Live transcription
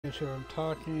Make sure I'm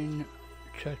talking.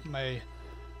 Check my. I'm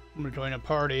gonna join a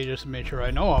party just to make sure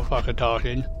I know I'm fucking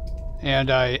talking.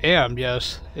 And I am,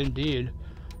 yes, indeed.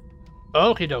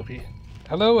 Okie dokie.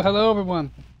 Hello everyone.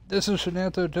 This is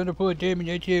Samantha, GenderFluidGaming,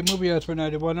 aka Movie Expert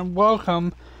 91, and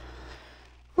welcome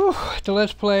to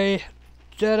Let's Play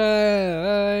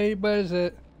Jedi. What is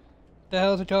it? The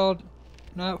hell is it called?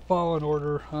 Not Fallen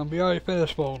Order. We already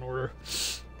finished Fallen Order.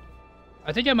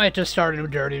 I think I might just start a new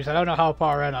journey because I don't know how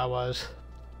far in I was.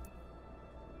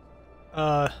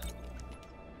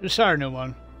 Just start a new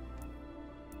one.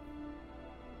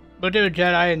 We'll do a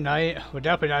Jedi and Knight. We're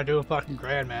definitely not doing fucking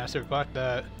Grandmaster. Fuck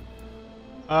that.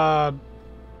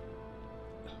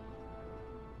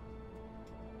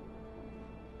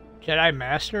 Jedi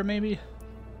Master, maybe?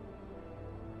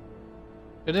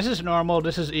 But this is normal,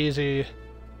 this is easy.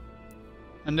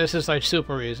 And this is like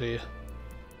super easy.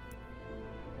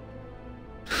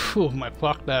 Phew,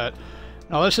 fuck that.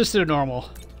 No, let's just do normal.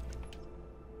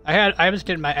 I was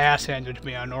getting my ass handed to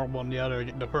me on normal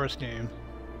in the first game.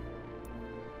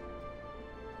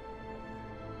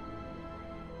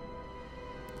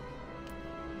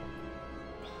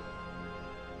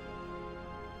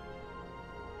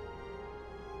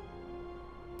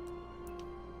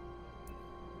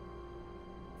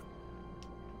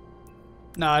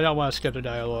 No, I don't want to skip the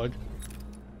dialogue.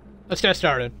 Let's get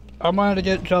started. I wanted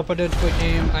to jumping into a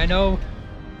game. I know.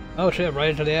 Oh shit! Right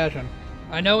into the action.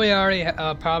 I know we already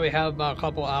probably have about a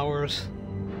couple hours,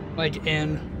 like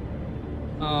in,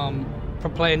 for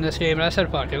playing this game, and I said,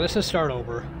 "Fuck it, let's just start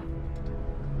over."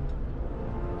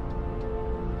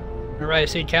 Alright,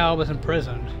 see, Cal was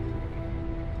imprisoned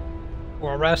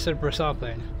or arrested for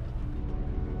something.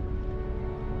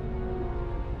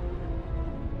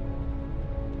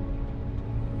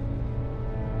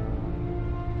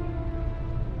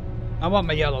 I want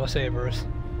my yellow sabers.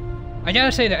 I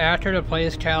gotta say the actor that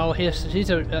plays Cal,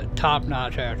 he's a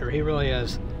top-notch actor. He really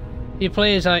is. He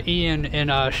plays Ian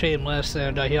in Shameless,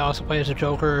 and he also plays the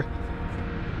Joker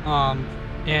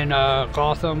in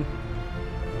Gotham.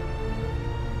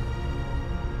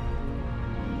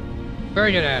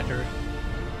 Very good actor.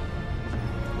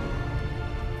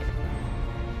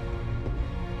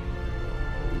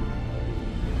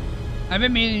 I've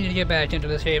been meaning to get back into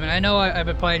this game, and I know I've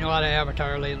been playing a lot of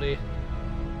Avatar lately.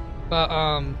 But,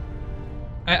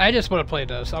 I just want to play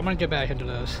this. I'm gonna get back into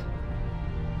this.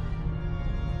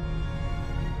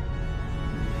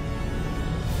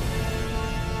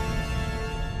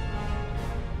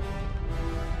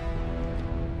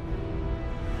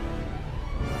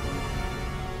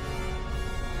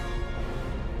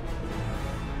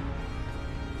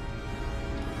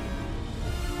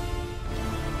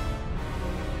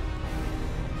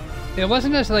 It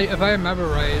wasn't as like, if I remember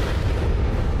right,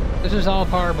 this is all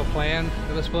part of a plan.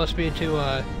 It was supposed to be to,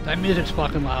 that music's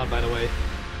fucking loud, by the way.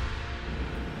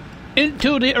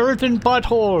 Into the earthen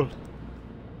butthole!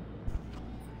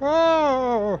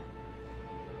 Oh!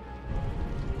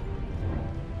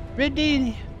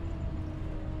 Redeem!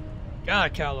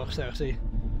 God, Cal looks sexy.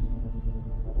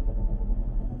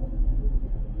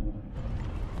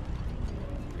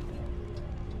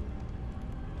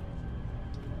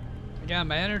 I got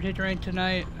my energy drink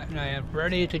tonight, and I am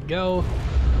ready to go.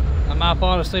 I'm not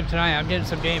falling asleep tonight. I'm getting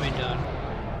some gaming done.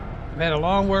 I've had a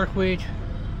long work week.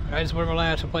 I just want to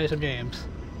relax and play some games.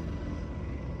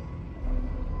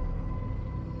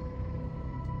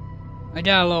 I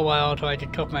got a little while until I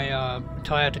could cook my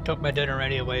until I have to cook my dinner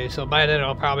anyway. So by then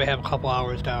I'll probably have a couple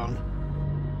hours down.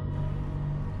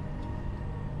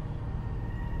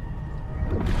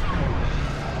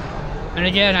 And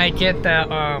again, I get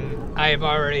that I've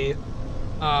already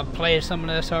played some of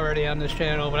this already on this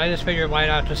channel, but I just figured why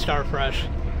not just start fresh.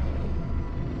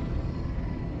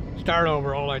 Start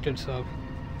over, all that good stuff.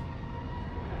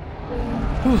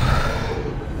 Whew.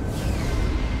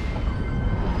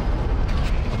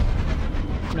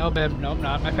 No, babe, nope,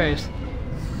 not my face.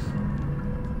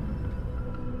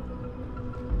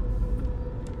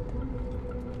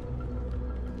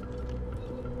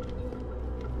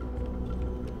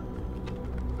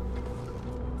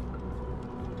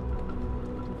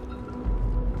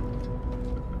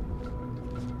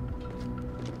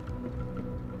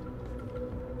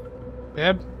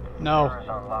 Babe? No. Is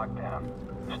on lockdown.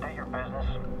 State your business.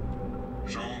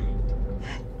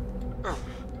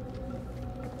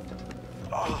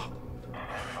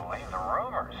 Believe the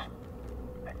rumors.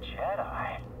 A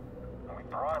Jedi. We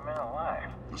brought him in alive.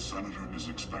 The Senator is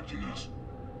expecting us.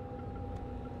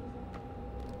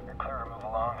 You're clear to move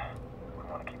along. We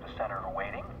want to keep the Senator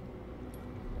waiting.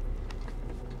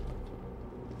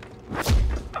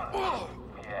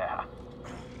 Yeah.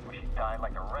 Wish you died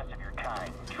like the rest of your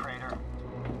kind, traitor.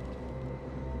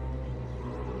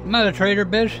 I'm not a traitor,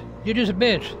 bitch. You're just a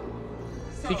bitch.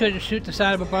 Because you shoot the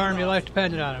side of a barn and your life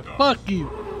depended on it. Fuck you.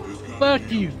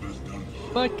 Fuck you.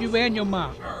 Fuck you and your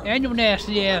mom. And your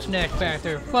nasty ass neck back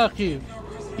there. Fuck you.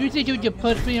 You think you can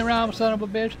push me around, son of a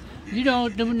bitch? You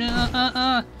don't do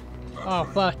Oh,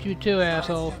 fuck you too,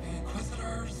 asshole.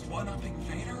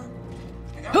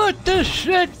 Put this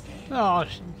shit! Oh,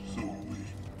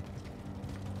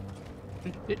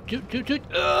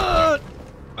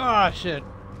 oh shit.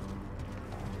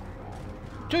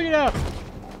 Shoot it out!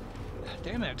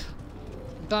 Damn it.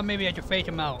 I thought maybe I could fake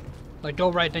him out. Like,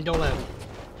 go right, then go left.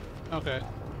 Okay.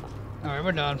 Alright,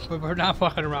 we're done. We're not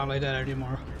fucking around like that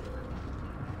anymore.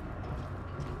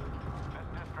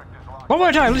 One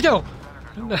more time, let's go!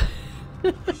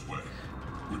 This way.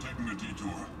 We're taking a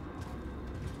detour.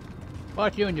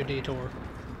 Fuck you and your detour.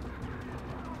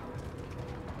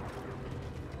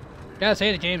 Gotta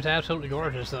say, the game's absolutely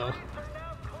gorgeous, though.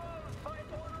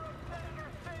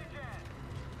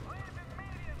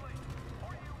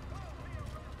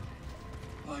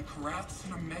 Like rats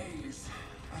in a maze.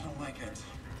 I don't like it.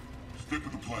 Stick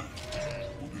with the plan.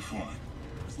 We'll be fine.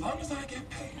 As long as I get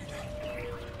paid.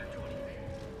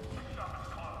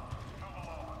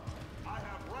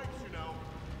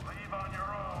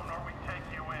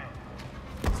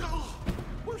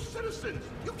 Citizens,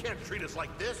 you can't treat us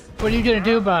like this. What are you gonna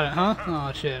do about it, huh?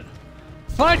 Oh shit.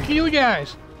 Fuck you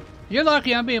guys! You're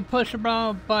lucky I'm being pushed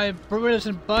around by Brutus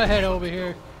and Butthead over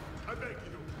here. I beg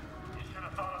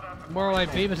you. More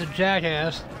like Beavis and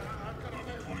Jackass.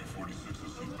 2046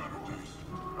 has seen better days.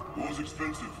 War's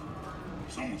expensive.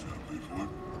 Someone's gotta pay for it.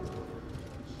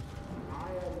 I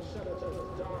am Senator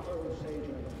Darho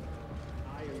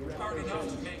Sajan. Hard enough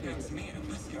to make ends meet in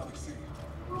this galaxy.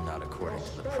 Not according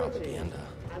to the propaganda.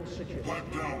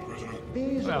 Pipe down, prisoner.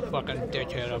 What a fucking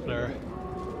dickhead up there.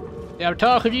 Yeah, I'm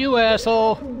talking to you,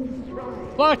 asshole.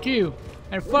 Fuck you.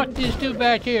 And fuck this dude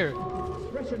back here.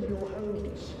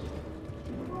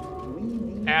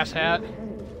 Ass hat.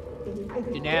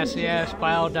 You nasty ass,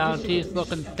 file down teeth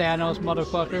looking Thanos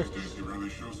motherfucker. He rarely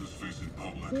shows his face in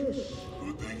public. Good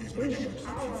thing he's making an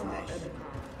exception for us.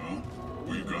 Huh?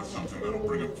 We've got something that'll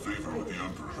bring him favor with the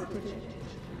Emperor.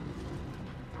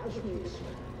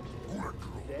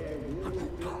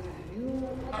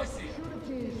 I see.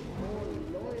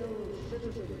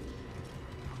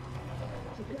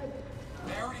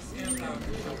 They already stamped out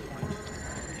your show point.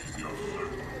 Easy, officer.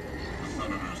 The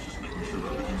Senator's just making sure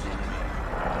everything's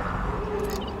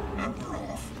okay. Emperor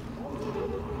off.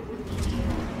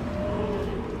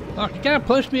 Fuck, you gotta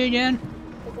push me again?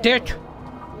 Dick!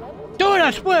 Do it,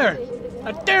 I swear!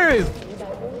 I dare you!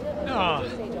 Oh.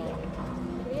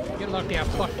 Get lucky I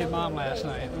fucked your mom last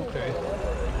night. Okay.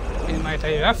 He might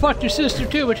tell you, I fucked your sister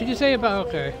too, what did you say about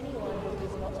okay?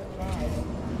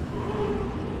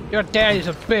 Your daddy's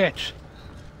a bitch!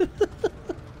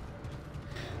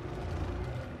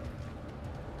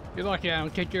 You're lucky I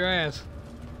don't kick your ass.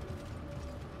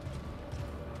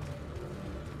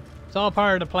 It's all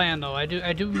part of the plan though, I do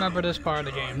remember this part of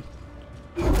the game.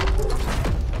 The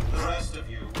rest of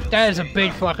you will That is a stay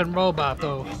big back. fucking robot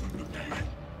though.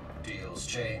 Deals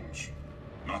change.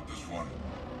 Not this one.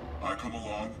 I come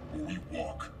along or we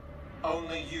walk.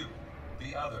 Only you.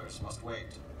 The others must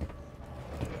wait.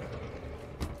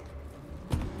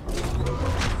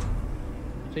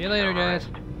 See you later, guys.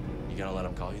 You gonna let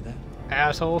him call you that?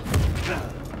 Asshole.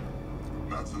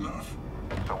 That's enough.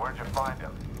 So where'd you find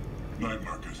him? Night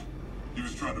market. He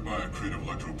was trying to buy a crate of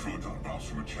electroproton bombs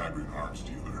from a Chagrin arms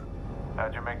dealer.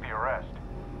 How'd you make the arrest?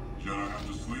 Jedi have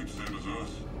to sleep, same as us.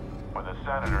 When the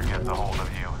senator gets a hold of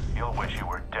you, he'll wish you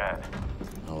were dead.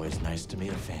 Always nice to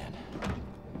meet a fan.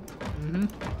 Mm-hmm.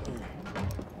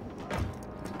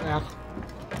 Yeah.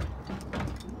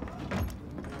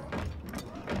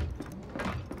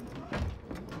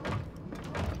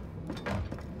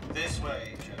 This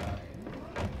way, Jedi.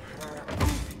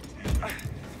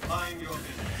 Mind your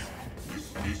business.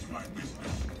 This is my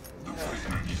business. The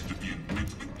prisoner needs to be in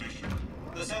mint condition.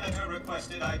 The senator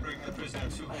requested I bring the prisoner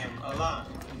to him alive.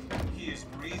 He is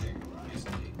breathing,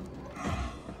 isn't he?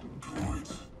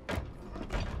 Droids.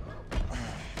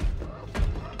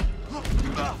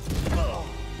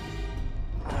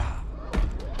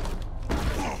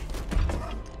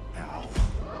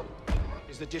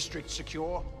 Is the district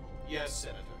secure? Yes,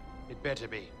 Senator. It better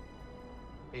be.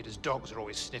 Ada's dogs are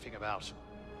always sniffing about.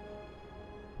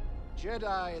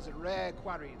 Jedi is a rare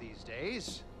quarry these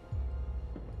days.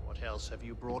 What else have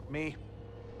you brought me?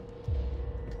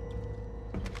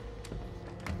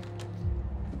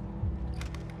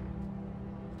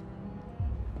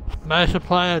 Nice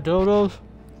supply of dodos.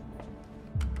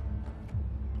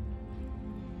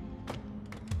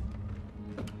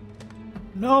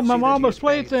 No, my See that mama's he's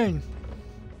paid. plaything.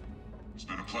 It's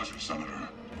been a pleasure, Senator.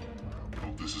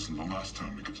 Hope this isn't the last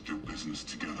time we get to do business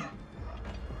together.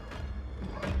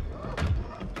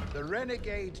 The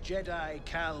renegade Jedi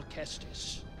Cal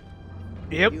Kestis.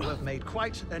 Yep. You have made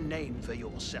quite a name for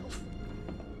yourself.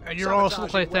 And you're also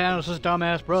Sabotaging like Thanos' weapons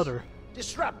dumbass brother.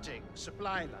 Disrupting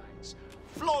supply lines.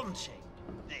 Flaunting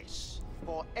this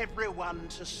for everyone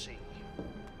to see.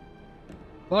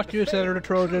 Fuck you, Senator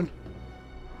Trojan.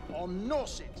 On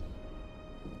Norset.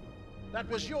 That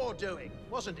was your doing,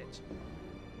 wasn't it?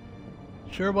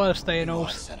 Sure was, You know what,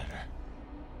 Thanos. Senator?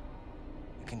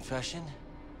 A confession?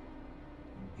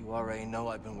 You already know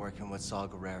I've been working with Saw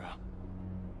Gerrera.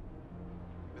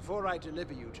 Before I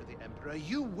deliver you to the Emperor,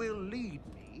 you will lead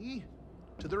me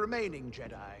to the remaining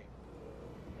Jedi.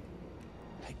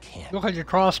 I can't. Look like you're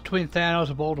cross between Thanos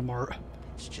and Voldemort.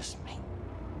 It's just me.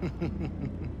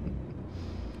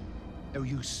 No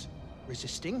use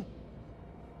resisting.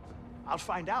 I'll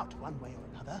find out one way or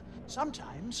another.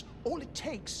 Sometimes all it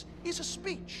takes is a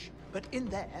speech, but in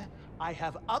there I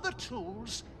have other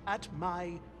tools at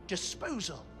my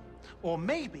disposal. Or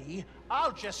maybe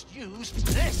I'll just use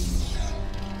this.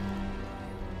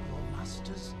 Your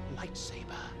master's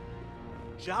lightsaber.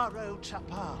 Jaro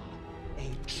Tapal,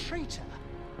 a traitor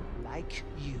like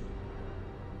you.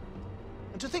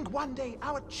 And to think one day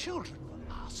our children will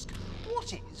ask,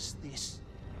 what is this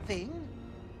thing?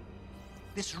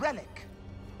 This relic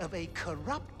of a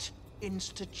corrupt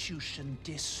institution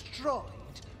destroyed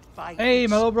by Hey,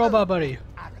 its my little robot own buddy.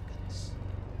 arrogance.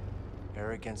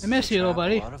 Arrogance I miss is a you, little trap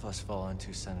buddy. a lot of us fall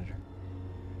into, Senator.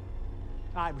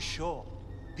 I'm sure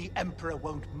the Emperor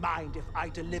won't mind if I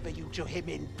deliver you to him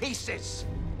in pieces.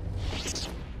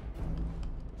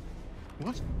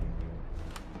 What?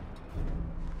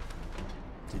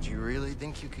 Did you really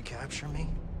think you could capture me?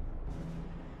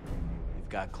 You've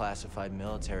got classified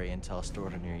military intel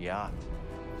stored on your yacht.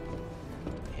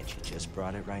 And you just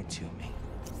brought it right to me.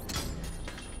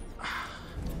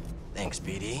 Thanks,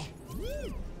 BD.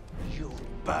 You'll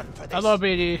burn for this. Hello,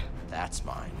 BD. That's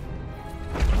mine.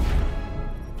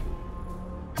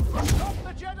 Stop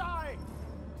the Jedi!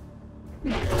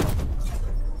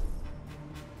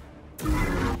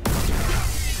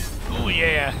 Oh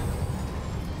yeah.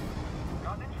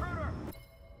 Got an intruder!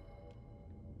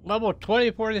 Level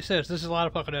 2046. This is a lot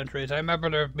of fucking entries. I remember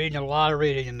there being a lot of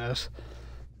reading in this.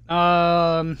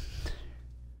 Level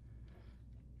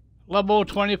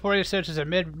 2046 is a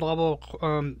mid-level,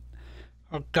 oh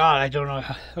god, I don't know.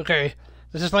 Okay,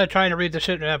 this is like trying to read the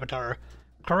shit in Avatar.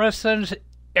 Coruscant's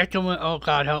oh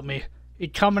god, help me.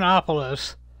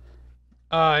 Ecumenopoulos.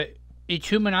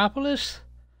 Ecumenopoulos?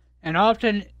 And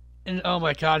often, oh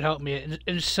my god, help me.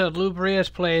 In salubrious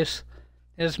place,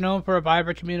 is known for a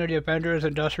vibrant community of vendors,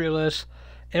 industrialists,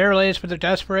 interlaced for the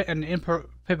desperate and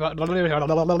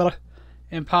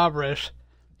impoverished.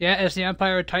 Yet, as the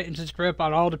Empire tightens its grip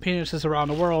on all the penises around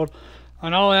the world,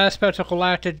 on all aspects of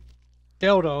galactic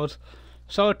dildos,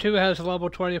 so too has level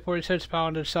 2046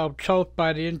 found itself choked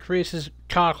by the increases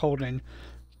cockholding,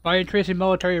 by increasing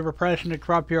military repression and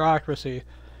corrupt bureaucracy.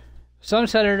 Some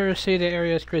senators see the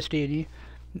area as Christini,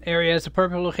 an area as the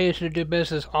perfect location to do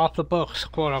business off the books,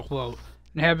 quote unquote,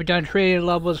 and have begun treating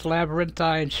Level's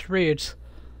labyrinthine streets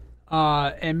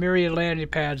and myriad landing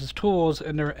pads as tools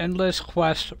in their endless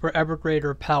quest for ever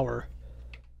greater power.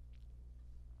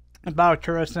 About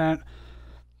Coruscant.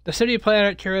 The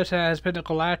city-planet Coruscant has been the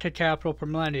galactic capital for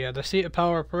millennia, the seat of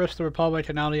power first the Republic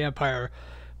and now the Empire.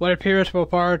 What appears so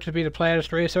far to be the planet's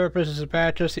gray surface is in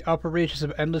fact just the upper reaches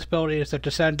of endless buildings that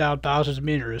descend down thousands of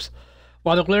meters.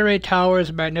 While the glittering towers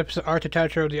and magnificent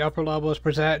architecture of the upper levels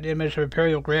present an image of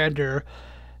imperial grandeur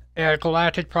and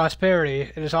galactic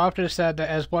prosperity, it is often said that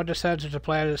as one descends into the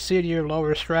planet's seedier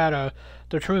lower strata,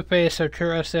 the true face of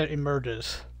Coruscant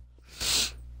emerges.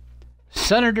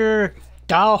 Senator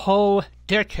Dalho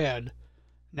Dickhead.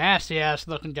 Nasty ass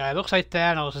looking guy. Looks like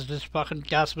Thanos has just fucking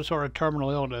got some sort of terminal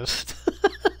illness.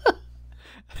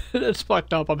 It's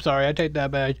fucked up, I'm sorry, I take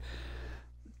that back.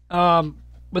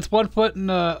 With one foot in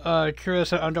the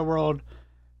Coruscant underworld,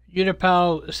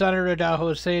 Unipal Senator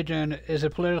Dalho Sajan is a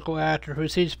political actor who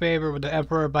seeks favor with the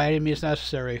Emperor by any means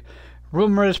necessary.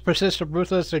 Rumors persist of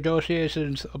ruthless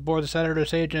negotiations aboard the Senator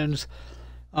Sajan's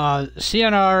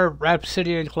CNR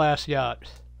Rhapsodian class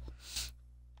yacht.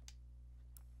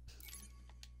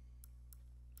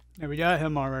 Yeah, we got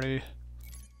him already.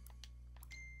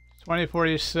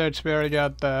 2046, we already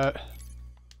got that.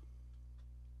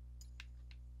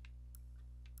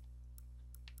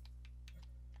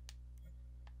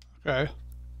 Okay.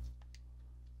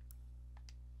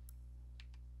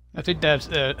 I think that's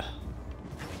it. Come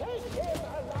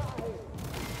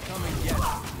and get it.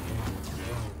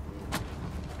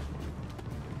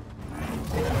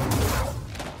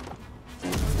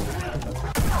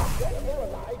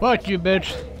 Fuck you,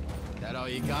 bitch. That all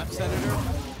you got, Senator?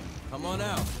 Come on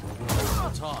out.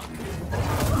 We'll talk.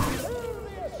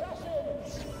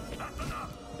 That's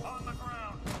enough. On the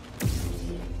ground.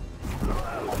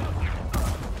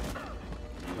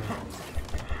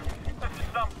 This is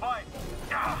some fight.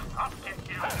 I'll get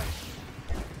you.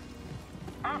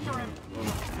 After him.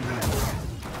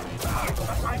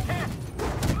 I can't.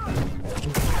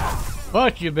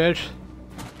 Fuck you, bitch.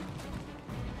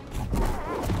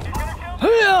 You're gonna kill me.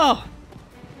 Yeah.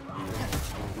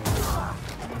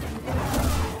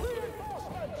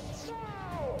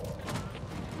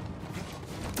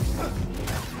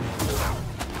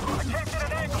 I can't get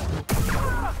an angle.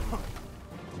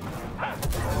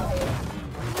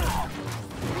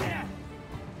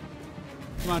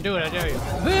 Come on, do it, I dare you.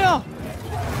 Yeah.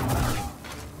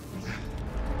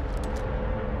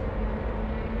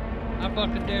 I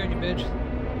fucking dare you, bitch.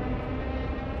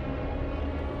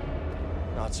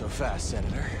 Not so fast,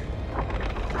 Senator.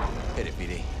 Hit it,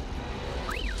 BD.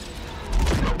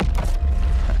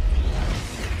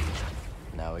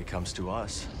 Now he comes to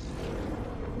us.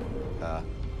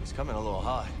 He's coming a little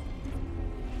hot.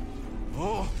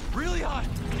 Oh, really hot!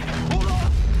 Hold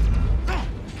on!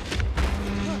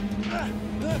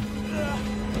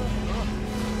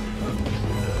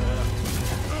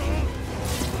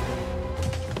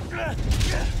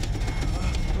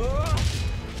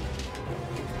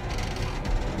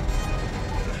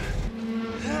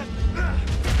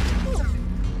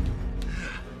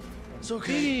 It's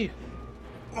okay. BD.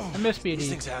 I miss BD. These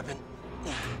things happen.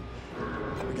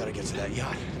 We gotta get to that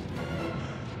yacht.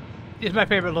 He's my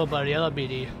favorite little buddy. I love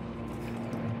BD.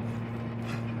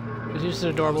 He's just an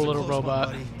adorable little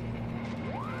robot. Buddy.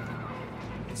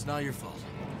 It's not your fault.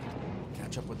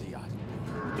 Catch up with the yacht.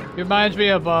 He reminds me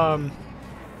of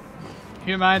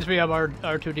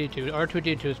R2D2.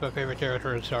 R2D2 is my favorite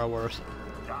character in Star Wars.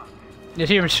 You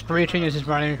see him screeching as he's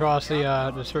running across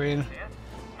the screen. Negative.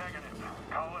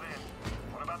 Call it in.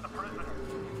 What about the prisoner?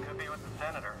 Could be with the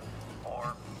senator.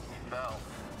 Or he fell.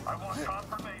 I want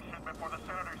confirmation before the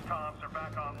senator's comms are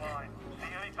back online.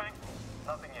 See anything?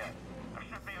 Nothing yet. There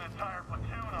should be an entire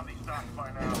platoon on these docks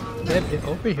by now. Get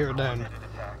over here then.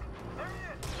 Attack. There he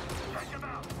is. Take him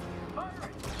out.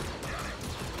 Firing. Get him.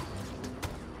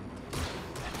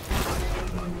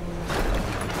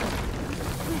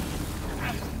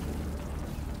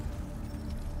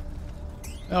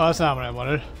 Oh, that's not what I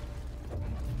wanted.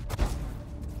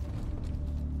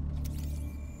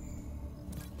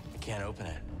 I can't open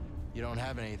it. You don't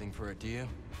have anything for it, do you?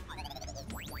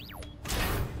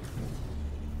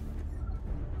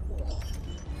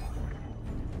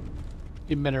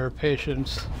 Emitter of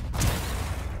patience.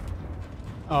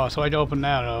 Oh, so I'd open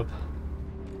that up.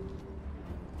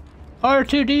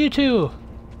 R2D2! What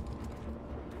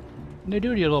they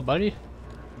do to you, little buddy?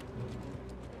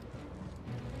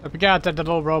 I forgot that the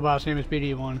little robot's name is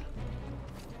Pt.1.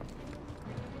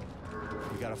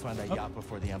 We gotta find that yacht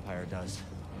before the Empire does.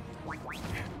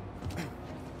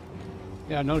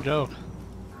 Yeah, no joke. Is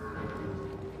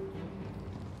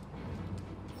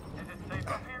it safe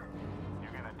up here?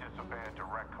 You're gonna disobey a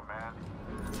direct command?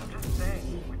 I'm just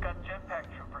saying. We've got jetpack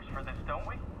troopers for this, don't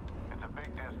we? It's a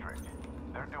big district.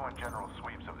 They're doing general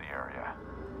sweeps of the area.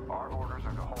 Our orders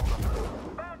are to hold them.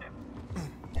 Found him.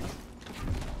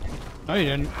 No, you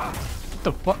didn't. What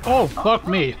the fuck? Oh, fuck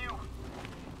me.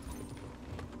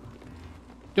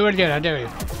 Do it again, I dare you.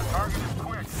 Target is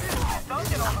quick. Don't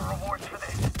get all the rewards for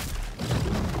this.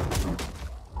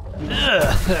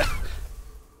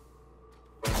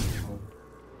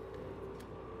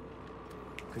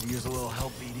 Could use a little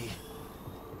help, BD.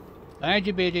 Thank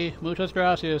you, BD. Muchas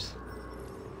gracias.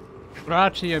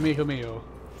 Grazie, amigo mio.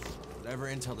 Whatever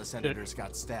intel the Senator's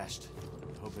got stashed, I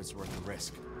hope it's worth the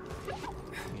risk.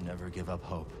 You never give up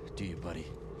hope, do you, buddy?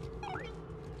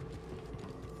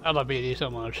 I love BD so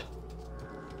much.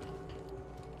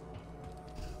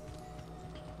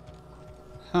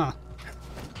 Huh.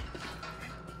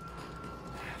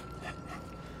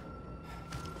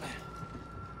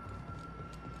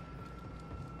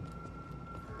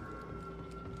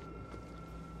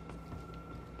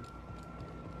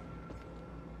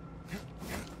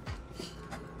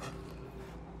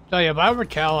 Tell you, if I were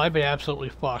Cal, I'd be absolutely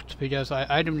fucked because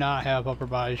I do not have upper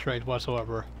body strength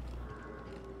whatsoever.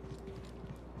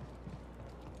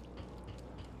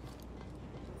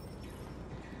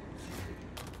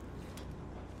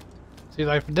 See,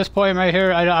 like, from this point right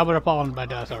here, I would have fallen to my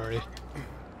death already. Not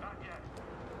yet.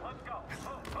 Let's go.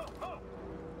 Move.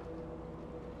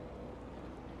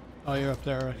 Oh, you're up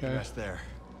there, okay. Rest there.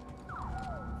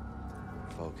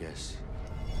 Focus.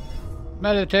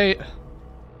 Meditate.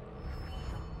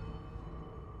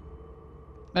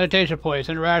 Meditation points.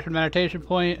 Interact with meditation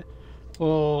point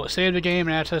will save the game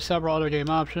and access several other game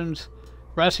options.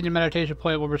 Resting in meditation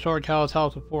point will restore Cal's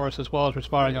health and force as well as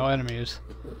responding to enemies.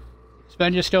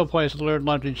 Spend your skill points to learn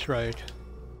lunging strike.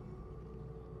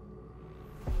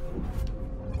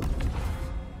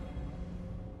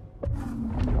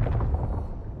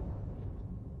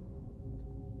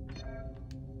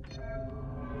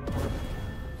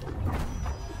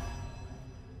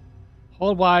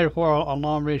 Hold Y for a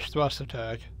long-reach thrust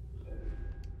attack.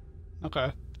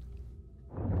 Okay.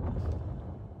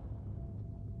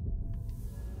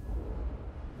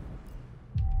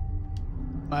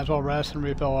 Might as well rest and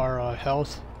refill our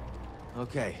health.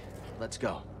 Okay, let's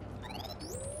go.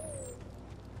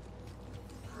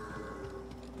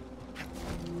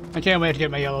 I can't wait to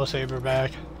get my yellow saber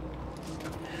back.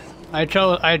 I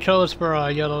chose for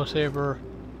a yellow saber.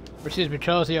 Excuse me,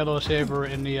 chose the yellow saber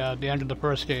in the end of the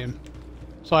first game.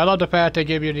 So I love the fact they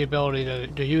give you the ability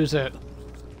to use it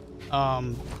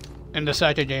in the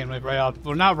second game, like right off,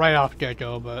 well, not right off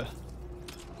get-go, but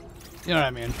you know what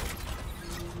I mean.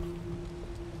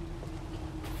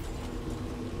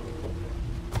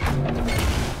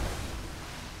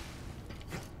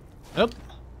 Yep.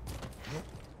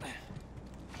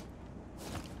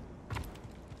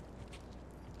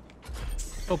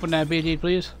 Open that BD,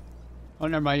 please. Oh,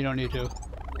 never mind, you don't need to.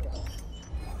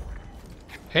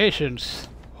 Patience.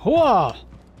 Hooah!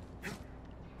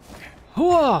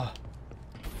 Hooah!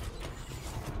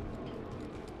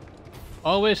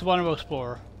 Always want to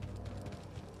explore.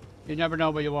 You never know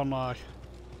what you unlock.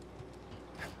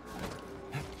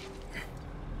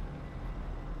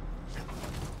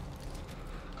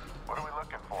 What are we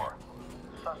looking for?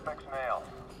 Suspect's male.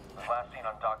 Was last seen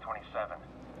on Dock 27.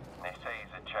 And they say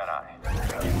he's a Jedi.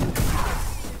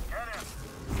 Get him!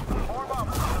 Form up!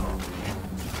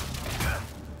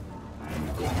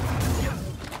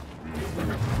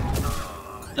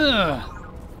 Ugh.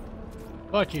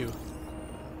 Fuck you.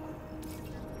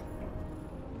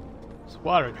 It's a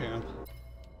water camp.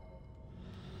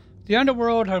 The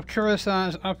underworld of Coruscant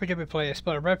is an unforgiving place,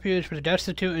 but a refuge for the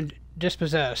destitute and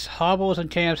dispossessed. Hovels and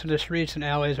camps in the streets and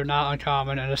alleys are not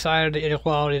uncommon, and a sign of the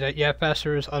inequality that yet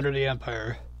festers under the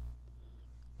Empire.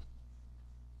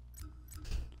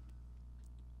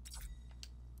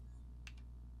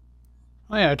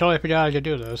 Oh yeah, I totally forgot I could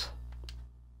do this.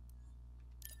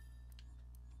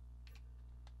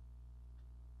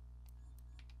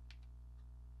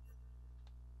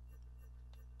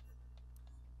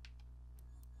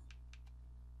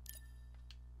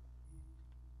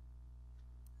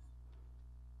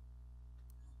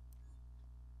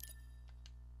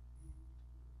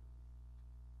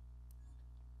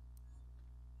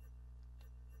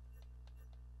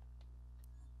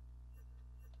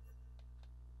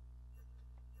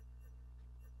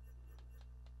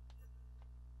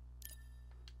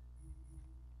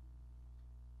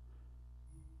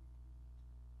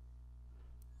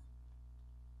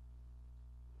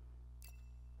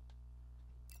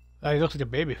 He looks like a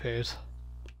baby face.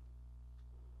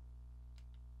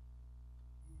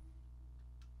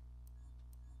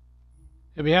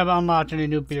 If we haven't unlocked any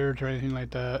new beards or anything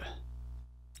like that.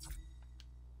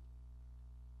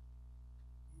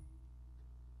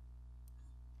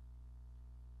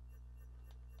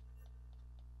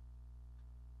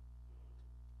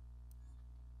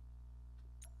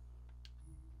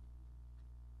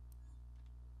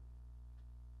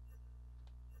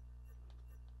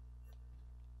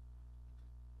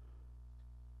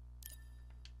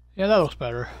 Yeah, that looks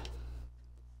better.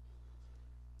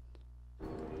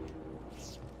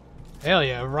 Hell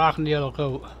yeah, rocking the yellow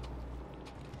coat.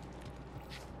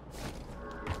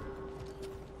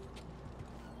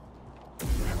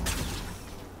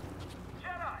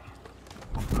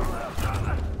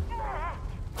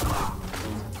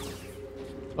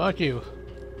 Fuck you.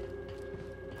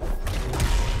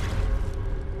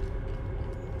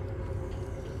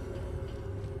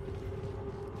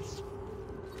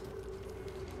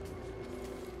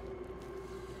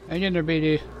 Hang in there,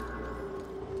 BD.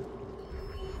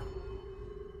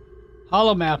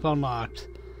 Holo map unlocked.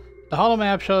 The holo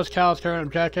map shows Cal's current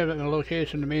objective and the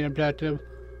location of the main objective.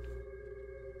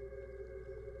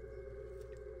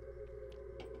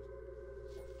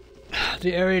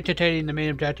 The area containing the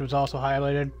main objective is also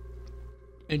highlighted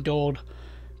in gold.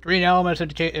 Green elements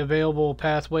indicate available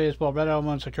pathways, while red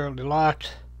elements are currently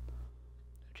locked.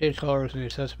 Change colors in the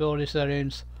accessibility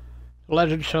settings. The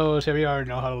legend shows, here we already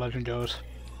know how the legend goes.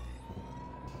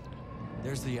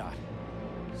 There's the yacht.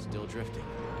 Still drifting.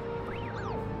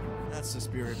 That's the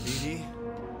spirit, BD.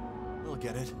 We'll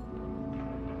get it.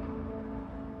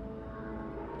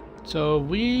 So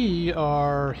we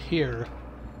are here.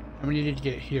 And we need to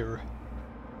get here.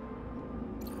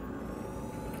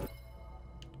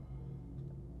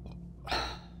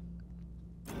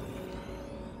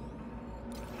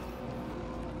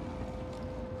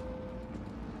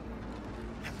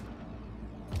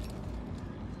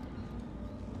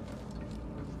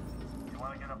 You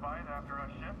want to get a bite after a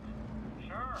shift?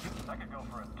 Sure, I could go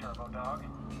for a turbo dog.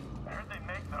 I heard they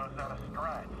make those out of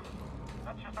strides.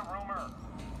 That's just a rumor.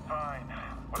 Fine.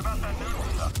 What about that new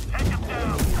stuff? Take him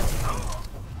down!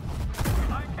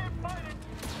 I can't fight it!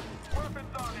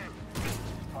 Weapons on him!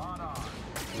 Spot on.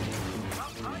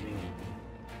 Stop hiding!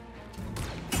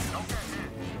 Don't get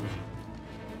hit!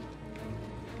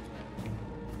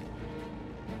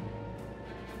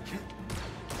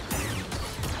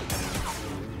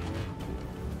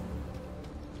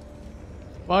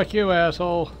 Fuck you,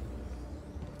 asshole.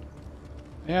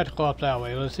 I had to go up that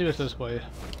way. Let's see what's this way.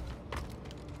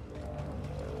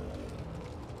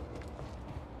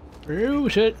 Oh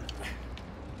shit!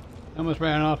 I almost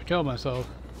ran off and killed myself.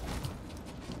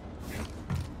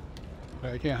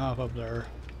 Okay, I can't hop up there.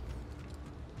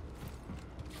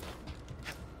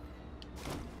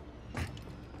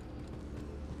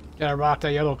 Gotta rock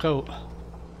that yellow coat.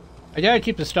 I gotta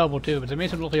keep the stubble too, but it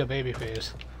makes him look like a baby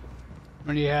face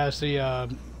when he has the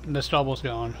stubble's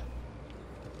gone.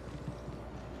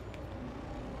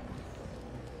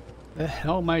 Where the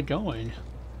hell am I going?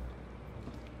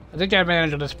 I think I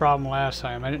managed this problem last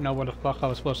time. I didn't know where the fuck I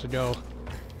was supposed to go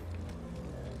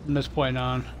from this point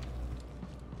on.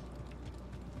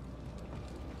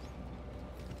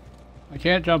 I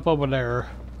can't jump over there.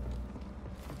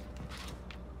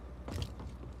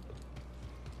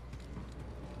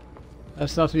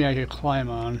 That's nothing I could climb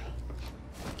on.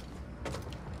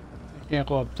 I can't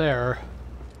go up there.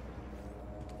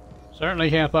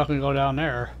 Certainly can't fucking go down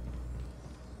there.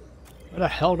 Where the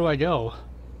hell do I go?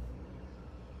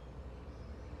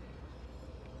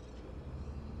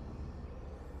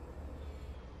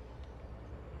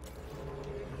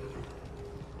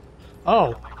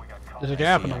 Oh, there's a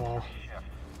gap in the wall.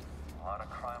 A lot of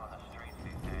crime on the streets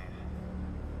these days.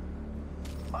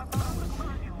 I thought I was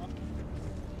manual.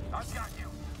 I've got you.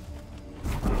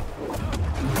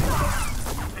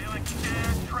 Feeling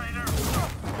scared, traitor?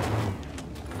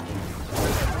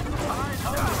 I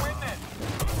hope to win this.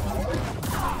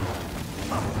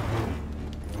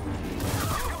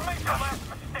 You can make the last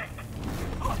mistake.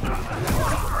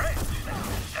 Great.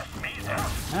 Just me now.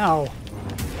 Ow.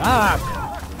 Ah!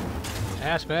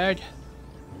 Ass bag.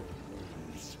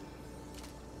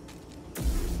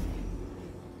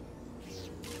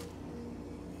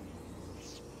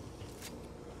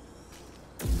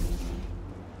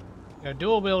 Yeah,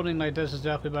 dual building like this is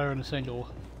definitely better than a single.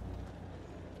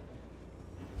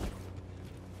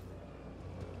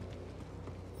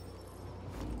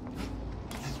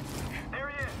 There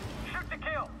he is. Shoot to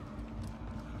kill.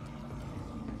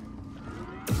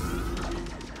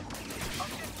 I'll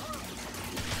get through.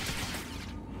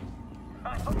 I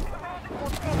hope the magic will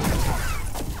come.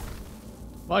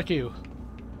 Fuck you.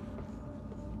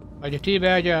 Like a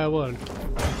teabag, yeah, I would.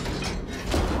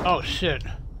 Oh shit.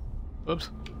 Whoops.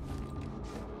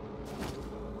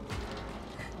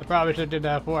 I probably should have did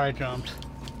that before I jumped.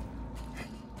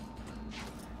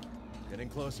 Getting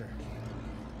closer.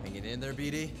 Hanging in there,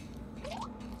 BD?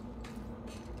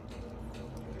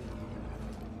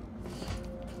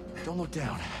 Don't look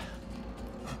down.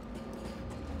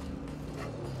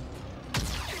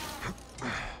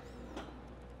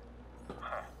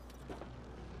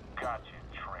 Got you,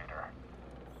 traitor.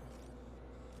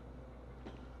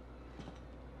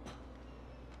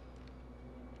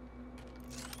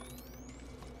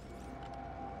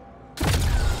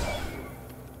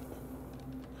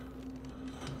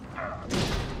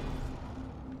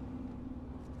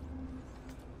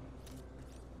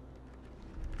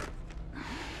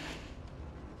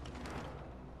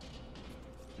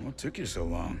 What took you so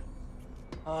long?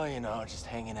 Oh, you know, just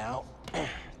hanging out.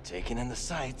 Taking in the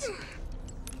sights.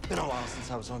 Been a while since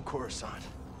I was on Coruscant.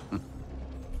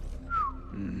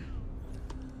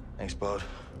 Thanks, bud.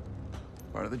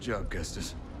 Part of the job,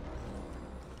 Custis.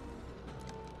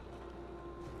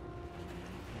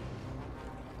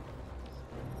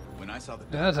 When I saw the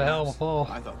That's a hell of a fall.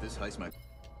 I thought this heist might.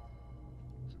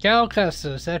 Cal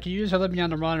Kestis. After years of living on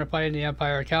the run and fighting the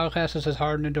Empire, Cal Kestis has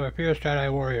hardened into a fierce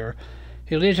Jedi warrior.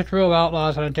 He leads a crew of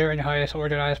outlaws on a daring heist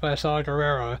organized by Saw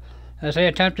Gerrera, as they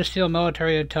attempt to steal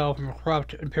military intel from a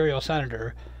corrupt Imperial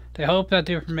senator. They hope that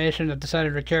the information that the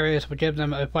senator carries will give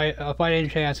them a fighting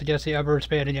chance against the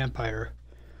ever-expanding Empire.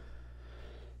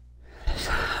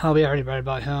 I'll be already read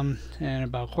about him and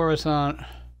about Coruscant.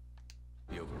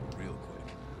 Be over real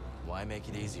quick. Why make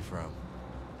it easy for him?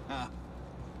 Ah,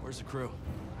 Where's the crew?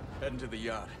 Heading to the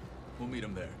yacht. We'll meet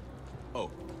them there. Oh,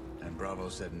 and Bravo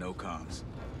said no comms.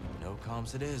 No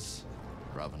comms it is.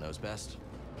 Bravo knows best.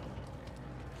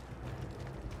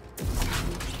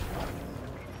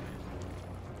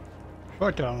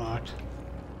 Short door unlocked.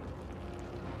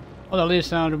 Oh, that leads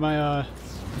down to my,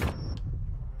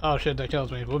 Oh shit, that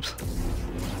kills me. Whoops.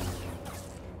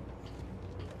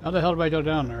 How the hell do I go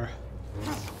down there?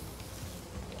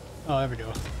 Oh, there we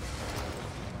go.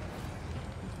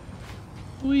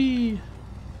 Whee!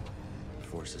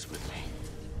 Force is with me.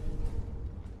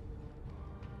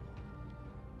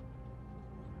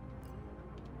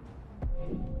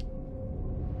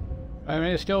 I have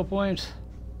any skill points?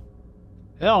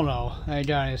 Hell no, I ain't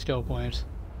got any skill points.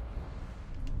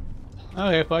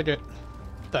 Okay, fuck it.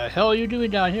 What the hell are you doing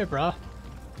down here, brah?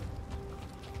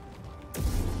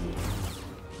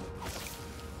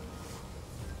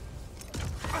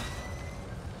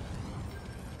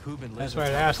 That's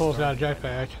right, assholes got a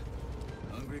jetpack.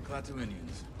 Hungry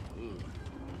Klaatuinians. Ooh,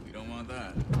 we don't want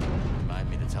that. Remind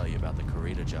me to tell you about the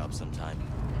Kurita job sometime.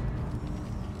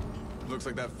 Looks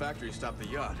like that factory stopped the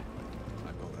yacht.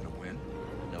 I call that a win.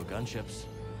 No gunships.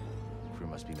 Crew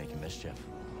must be making mischief.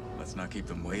 Let's not keep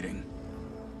them waiting.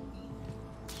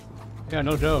 Yeah,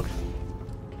 no joke.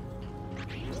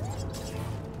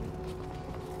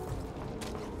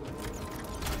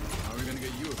 How are we gonna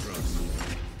get you across?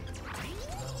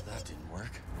 Well, that didn't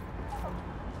work.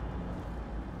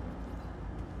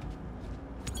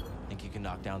 Think you can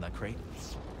knock down that crate?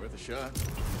 Worth a shot.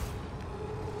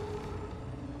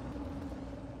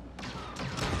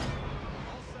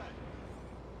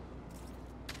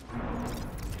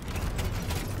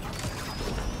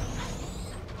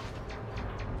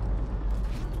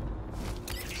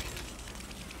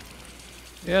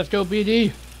 Yeah, let's go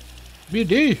BD.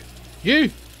 BD!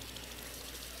 G!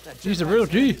 He's the real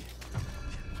G.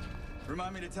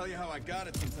 Remind me to tell you how I got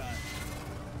it sometime.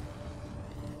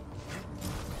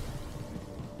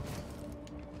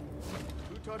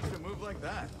 Who taught you to move like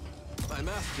that? My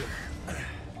master.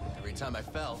 Every time I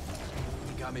fell,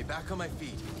 he got me back on my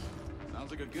feet.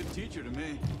 Sounds like a good teacher to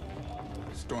me.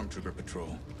 Stormtrooper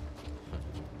patrol.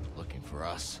 Looking for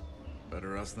us.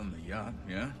 Better us than the yacht,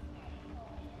 yeah?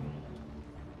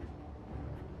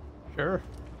 Sure.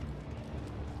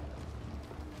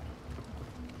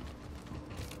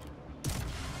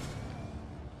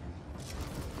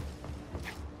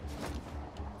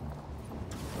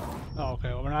 Oh, okay,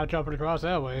 well we're not jumping across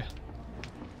that way.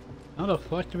 How the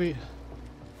fuck do we...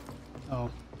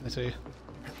 Oh, I see.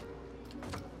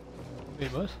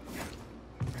 Wait, what?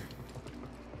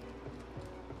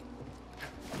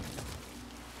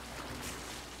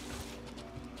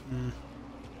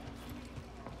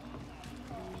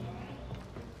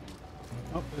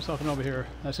 Oh, there's something over here.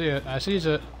 I see it. I sees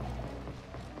it.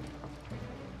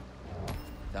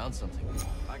 Found something.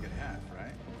 I get half,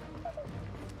 right?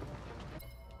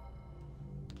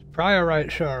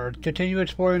 Priorite shard. Continue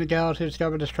exploring the galaxy,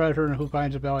 discover this treasure, and who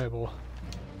finds it valuable.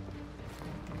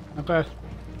 Okay.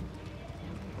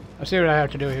 I see what I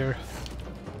have to do here.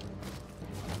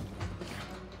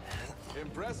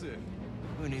 Impressive.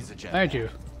 Who needs a jet? Thank you.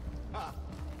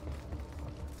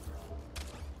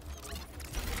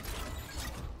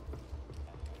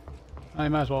 I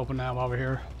might as well open that over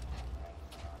here.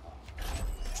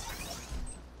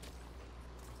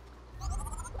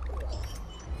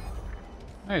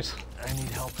 Nice. I need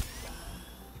help.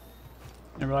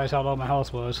 Didn't realize how low my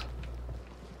house was.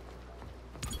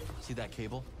 See that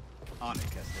cable? On it,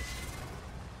 Kestis.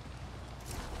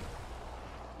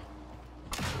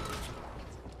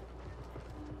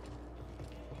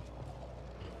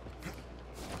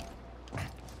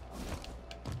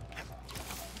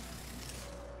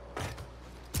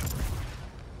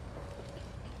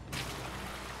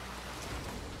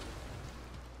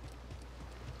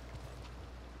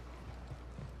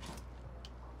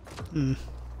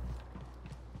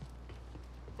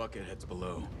 Bucket heads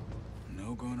below.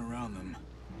 No going around them.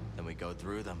 Then we go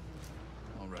through them.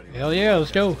 Alrighty. Hell yeah,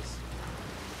 let's go.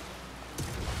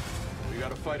 We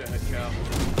got a fight ahead, Cal.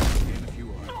 Game if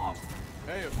you are.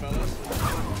 Hey, fellas.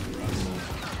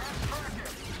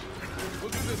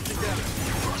 We'll do this together.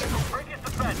 Break his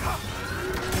defense.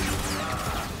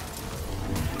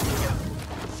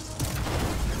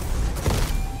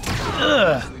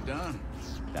 Nicely done.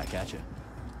 Back at you.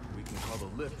 We can call the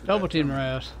lift. for Double that team terminal.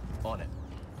 their ass. On it.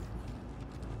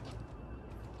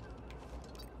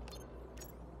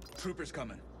 Troopers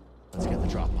coming. Let's get the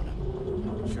drop on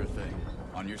him. Sure thing.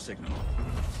 On your signal.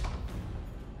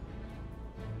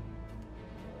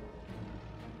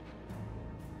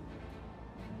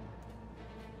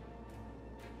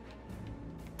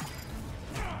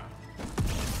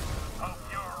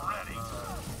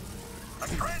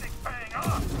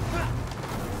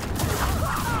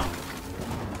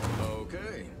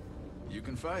 You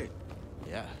can fight.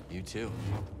 Yeah, you too.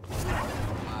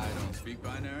 I don't speak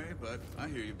binary, but I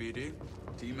hear you, BD.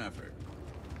 Team effort.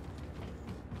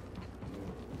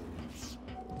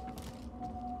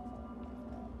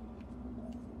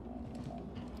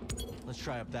 Let's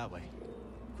try up that way.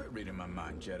 Quit reading my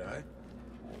mind, Jedi.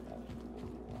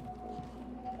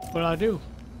 What'd I do?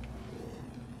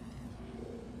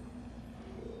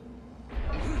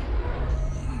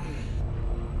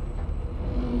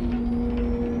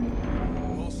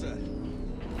 All set.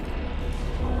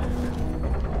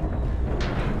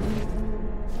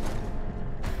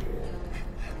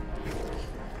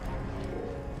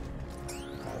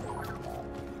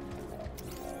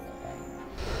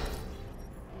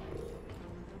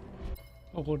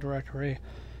 Local directory.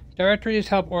 Directories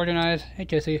help organize, hey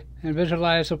Kissy, and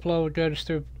visualize the flow of goods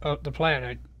through the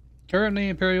planet. Currently,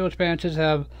 Imperial expansions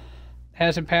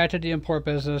has impacted the import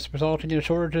business, resulting in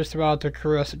shortages throughout the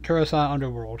Coruscant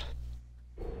underworld.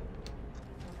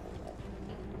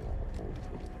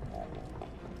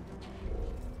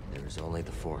 There is only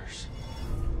the Force.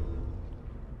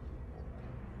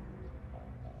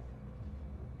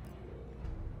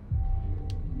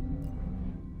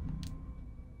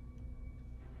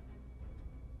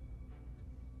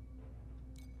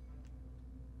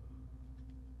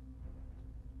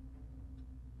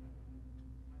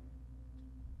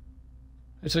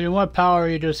 So you want power,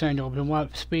 you do single. If you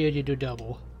want speed, you do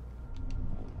double.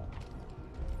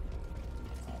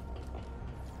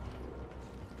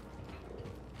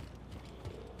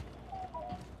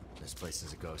 This place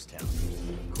is a ghost town.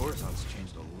 Coruscant's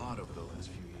changed a lot over the last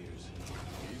few years.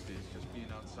 These days, just being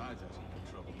outside's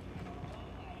actually trouble.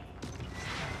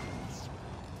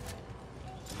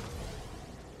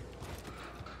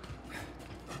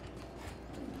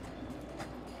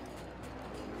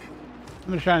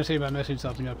 I'm just trying to see if I'm missing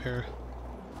something up here.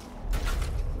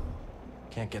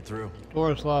 Can't get through.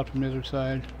 Door is locked from the other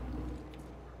side.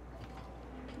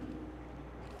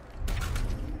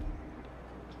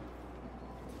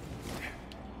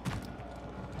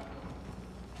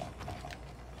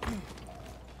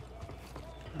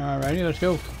 Alrighty, let's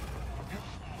go.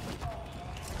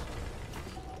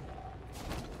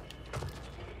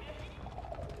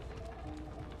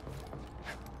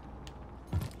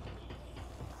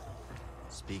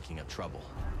 Speaking of trouble,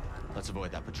 let's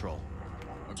avoid that patrol.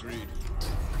 Agreed.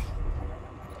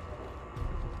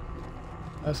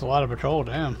 That's a lot of patrol,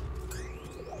 damn.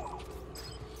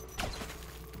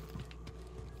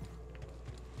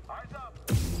 Eyes up.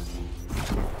 That's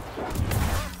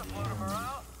the blow to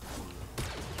morale.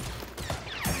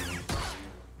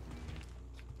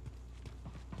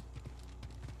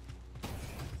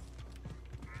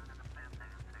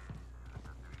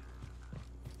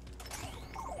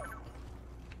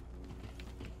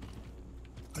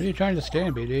 What are you trying to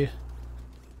scan, BD?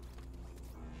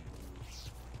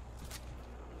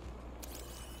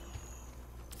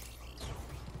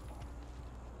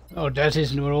 Oh,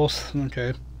 Desi's Noodles.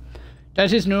 Okay.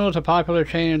 Desi's Noodles, a popular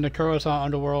chain in the Coruscant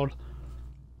underworld.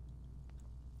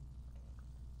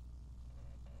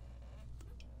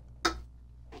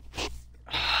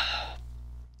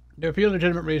 There are a few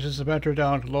legitimate reasons to venture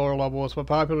down to lower levels, but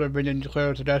popular opinion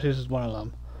declares that Desi's is one of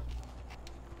them.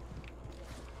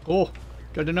 Cool.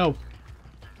 Good to know.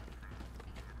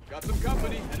 Got some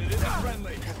company, and it isn't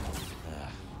friendly.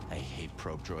 I hate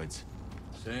probe droids.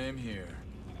 Same here.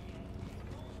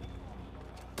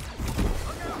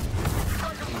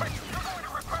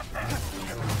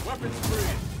 Weapons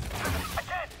free.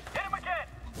 Again! Hit him again!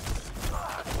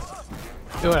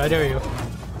 Do it, I dare you.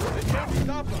 They can't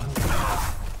stop us.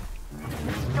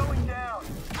 He's going down!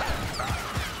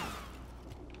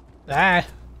 Ah!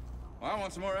 Well, I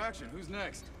want some more action. Who's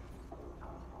next?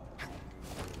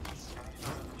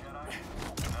 Jedi?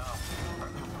 No.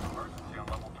 Emergency on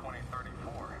level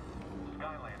 2034.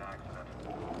 Skylane accident.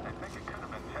 They think it could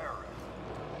have been terrorists.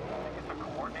 Think it's a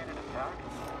coordinated attack?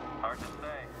 Hard to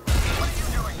say. What are you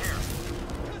doing here?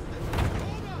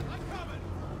 Hold on, I'm coming.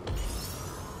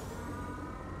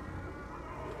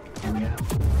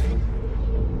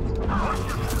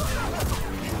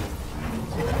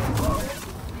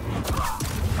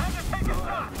 Time to take a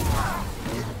shot!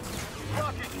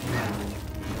 Blocking!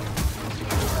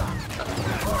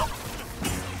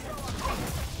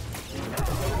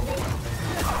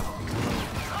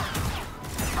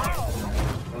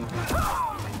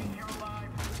 You're alive.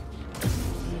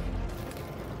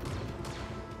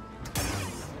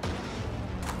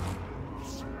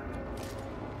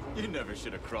 You never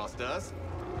should have crossed us.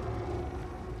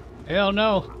 Hell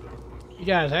no. You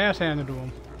got his ass handed to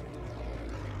him.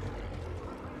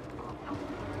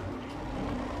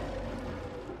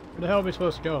 Where the hell are we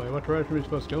supposed to go? What direction are we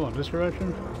supposed to go in? This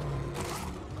direction?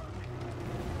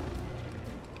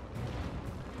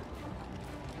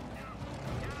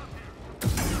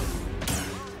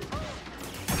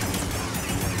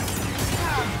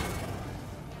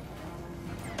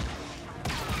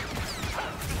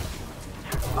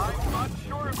 I'm not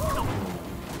sure if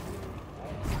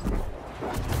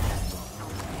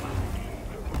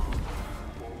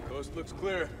Coast looks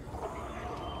clear.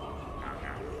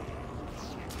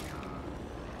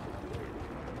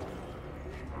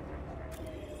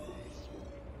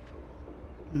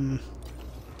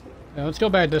 Yeah, let's go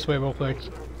back this way real quick.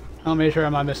 I'll make sure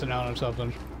I'm not missing out on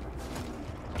something.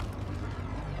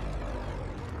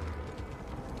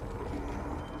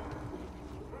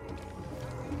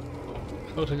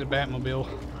 Looks like the Batmobile.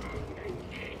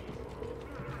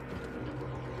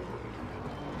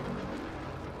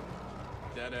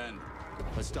 Dead end.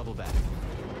 Let's double back.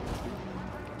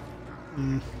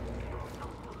 It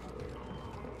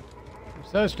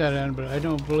says dead end, but I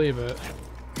don't believe it.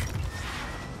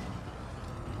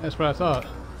 That's what I thought.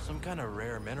 Some kind of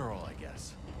rare mineral, I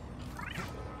guess.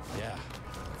 Yeah,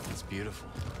 it's beautiful.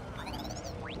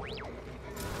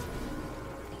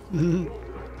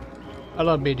 I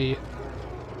love BD.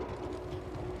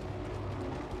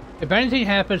 If anything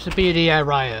happens to BD, I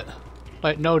riot.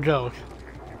 Like, no joke.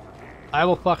 I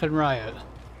will fucking riot.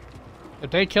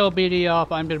 If they kill BD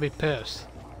off, I'm gonna be pissed.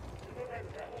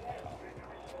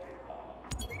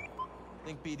 I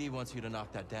think BD wants you to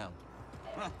knock that down.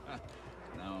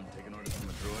 Now I'm taking orders from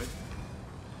a droid.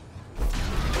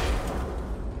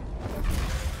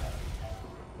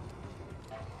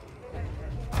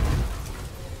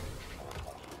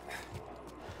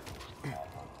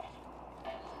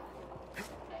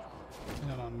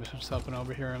 I'm not missing something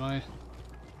over here, am I? I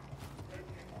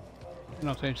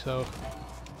don't think so.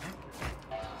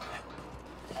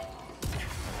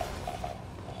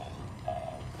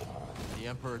 The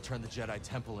Emperor turned the Jedi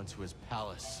Temple into his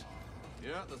palace.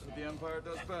 Yeah, that's what the Empire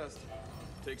does best.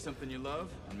 Take something you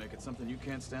love and make it something you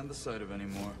can't stand the sight of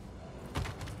anymore.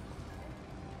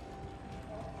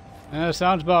 Yeah, that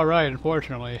sounds about right,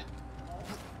 unfortunately.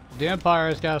 The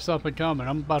Empire's got something coming.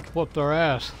 I'm about to whoop their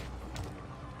ass.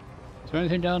 Is there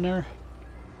anything down there?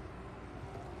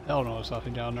 Hell no, there's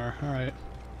nothing down there. Alright.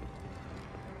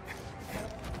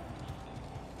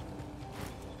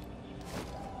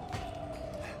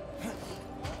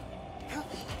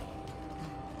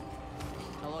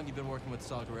 How long you been working with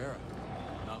Saw Gerrera?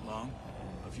 Not long.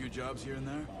 A few jobs here and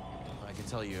there. I can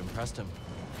tell you impressed him.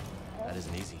 That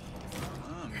isn't easy.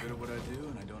 I'm good at what I do,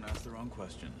 and I don't ask the wrong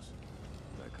questions.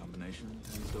 That combination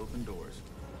tends to open doors.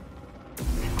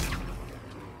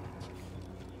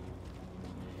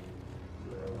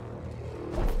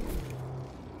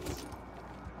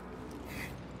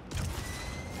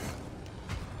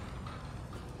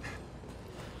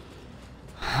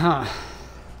 Huh.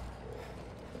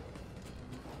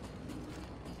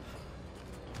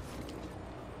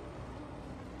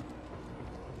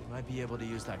 You might be able to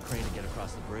use that crane to get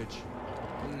across the bridge.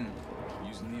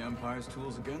 Using the Empire's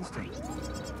tools against him.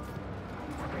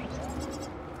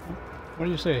 What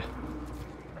do you say?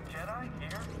 a Jedi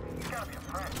here? He's gotta be a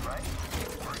friend, right?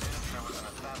 Or there was an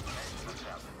assassination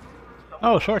attempt.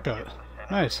 Oh, shortcut.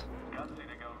 Nice. Gutsy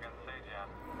to go against Sejan.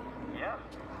 Yeah,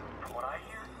 from what I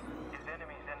hear, his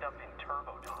enemies end up in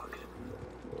turbo dogs.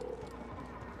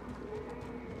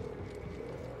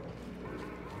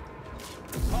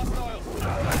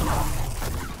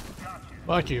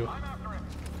 Fuck you. I'm after him.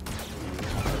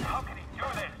 How can he do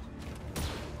this?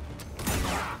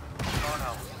 Oh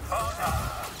no. Oh no.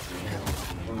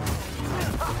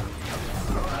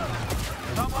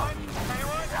 Someone?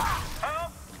 Anyone?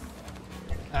 Help!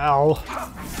 Ow.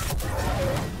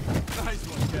 Nice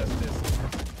one, Justice.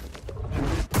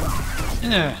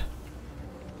 Yeah.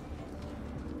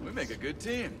 We make a good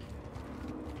team.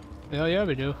 Hell yeah,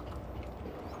 we do.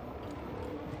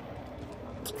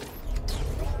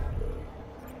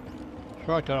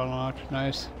 Shortcut unlocked.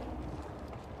 Nice.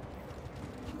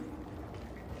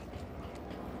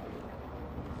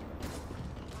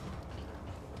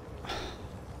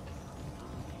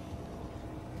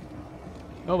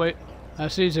 Oh wait, I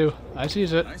sees you. I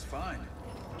sees it. Nice find.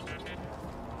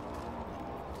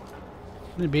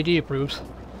 The BD approves.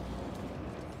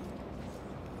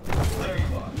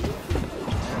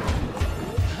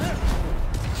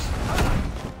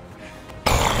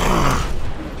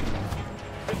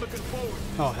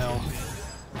 Oh hell.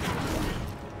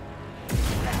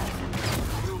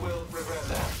 You will regret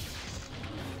that.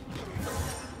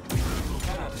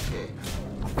 Cannot escape.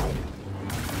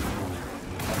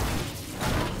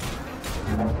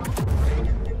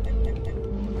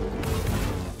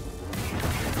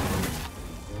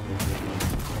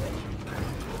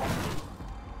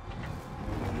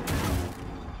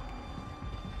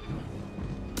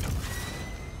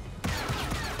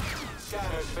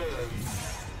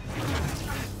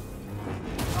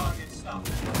 Target stop.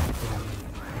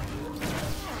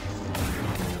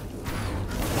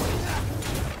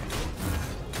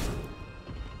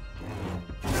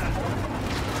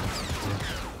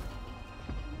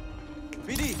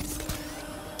 BD!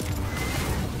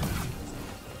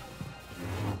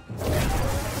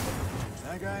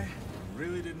 That guy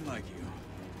really didn't like you.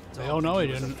 They all know he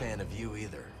I wasn't didn't. a fan of you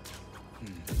either.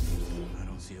 I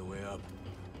don't see a way up.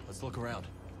 Let's look around.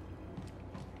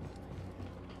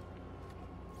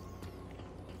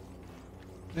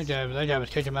 That guy was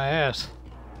kicking my ass.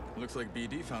 Looks like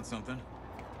BD found something.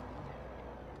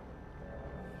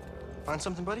 Find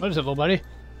something, buddy? What is it, little buddy?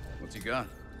 What's he got?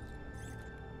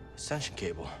 Extension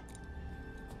cable.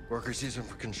 Workers use them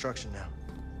for construction now.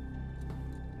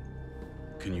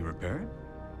 Can you repair it?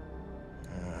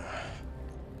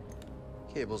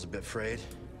 Cable's a bit frayed.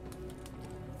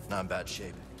 Not in bad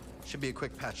shape. Should be a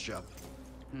quick patch job.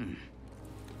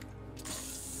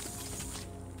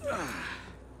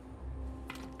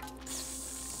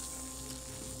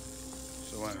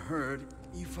 So I heard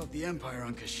you fought the Empire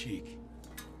on Kashyyyk.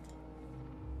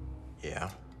 Yeah?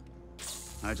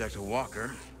 Hijacked a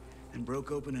walker and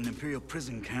broke open an Imperial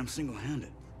prison camp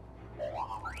single-handed.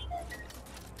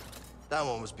 That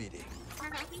one was BD.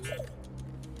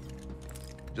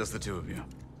 Just the two of you.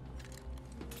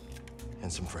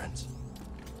 And some friends.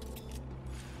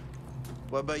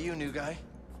 What about you, new guy?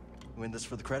 You in this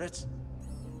for the credits?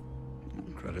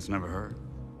 Credits never hurt.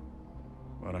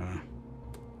 But, I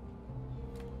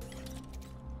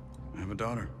have a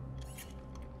daughter.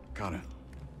 Kata.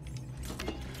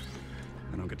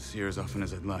 I don't get to see her as often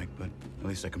as I'd like, but at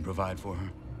least I can provide for her.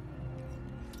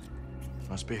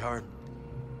 Must be hard,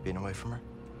 being away from her.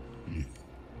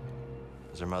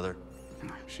 Is her mother?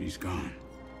 She's gone.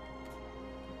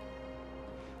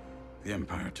 The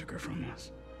Empire took her from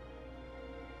us.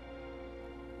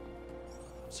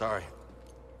 Sorry.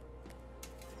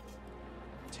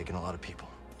 Taking a lot of people.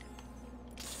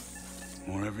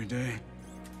 More every day.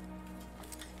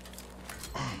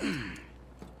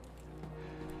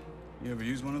 You ever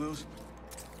use one of those?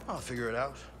 I'll figure it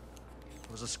out.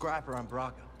 It was a scrapper on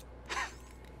Braca.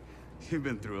 You've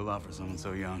been through a lot for someone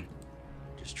so young.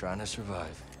 Just trying to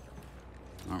survive.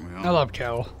 Aren't we all? I love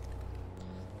Cal.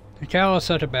 Cal is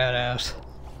such a badass.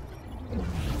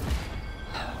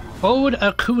 Ode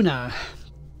Acuna.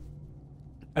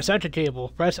 Ascent to table.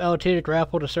 Press L to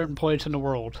grapple to certain points in the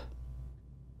world.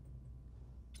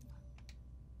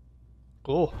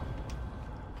 Cool.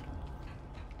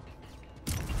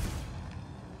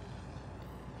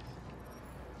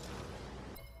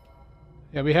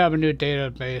 Yeah, we have a new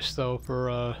database though for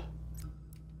a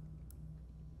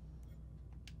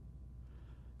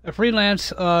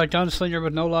freelance gunslinger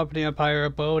with no love for the Empire.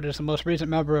 Bode is the most recent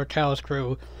member of Cal's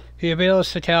crew. He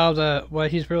reveals to Cal that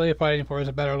what he's really fighting for is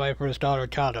a better life for his daughter,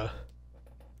 Kata.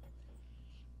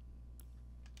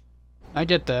 I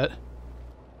get that.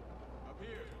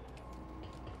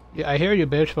 Yeah, I hear you,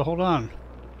 bitch, but hold on.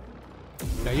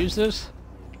 Can I use this?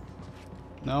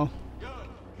 No?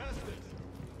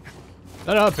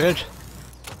 Shut up, bitch.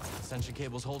 Ascension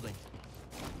cable's holding.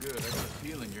 Good, I got a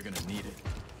feeling you're gonna need it.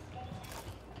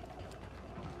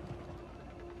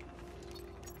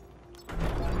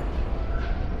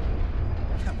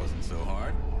 That wasn't so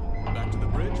hard. Back to the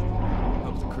bridge?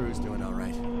 Hope the crew's doing all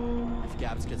right. If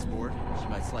Gabs gets bored, she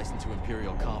might slice into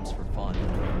Imperial comms for fun.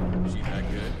 She's that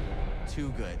good? Too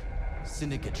good.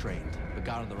 Syndicate trained, but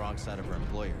got on the wrong side of her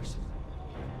employers.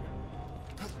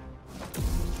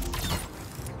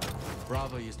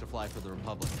 Bravo used to fly for the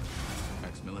Republic.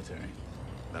 Ex-military.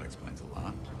 That explains a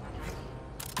lot.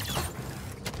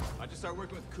 I just started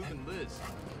working with Coop and Liz.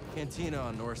 Cantina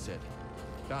on Norset.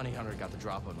 Bounty hunter got the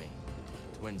drop on me.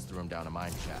 Twins threw him down a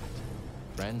mine shaft.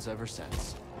 Friends ever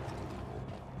since.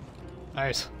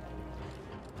 Nice.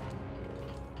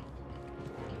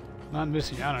 Not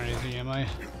missing out on anything, am I?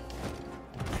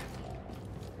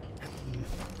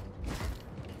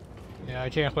 Yeah, I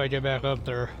can't quite get back up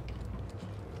there.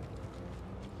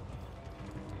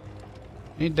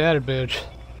 Ain't that a bitch?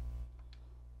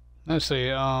 Let's see,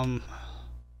 so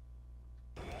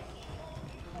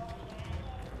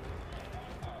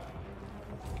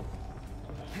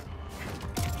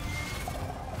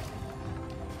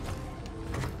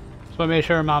I make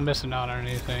sure I'm not missing out on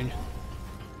anything.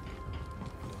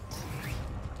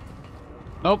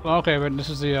 Nope, okay, but this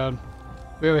is the,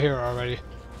 we were here already.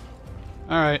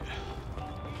 Alright.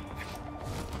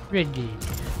 Ready.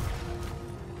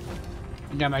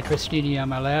 I got my Christine on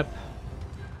my lap.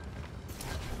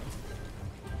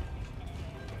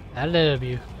 I love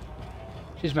you.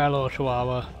 She's my little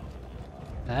chihuahua.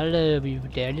 I love you.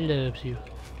 Daddy loves you.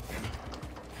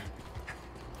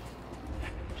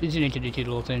 She's an itty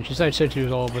little thing. She's like 6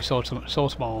 years old, but so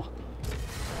small.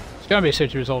 She's gonna be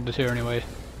 6 years old this year anyway.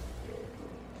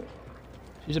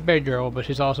 She's a big girl, but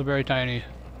she's also very tiny.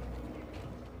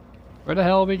 Where the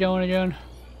hell are we going again?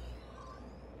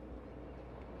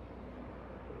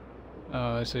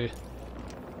 Oh, I see.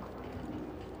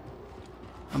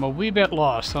 I'm a wee bit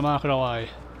lost, I'm not gonna lie.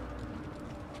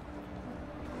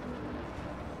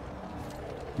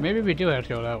 Maybe we do have to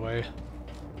go that way.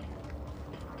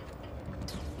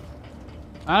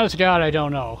 Honest to God, I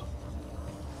don't know.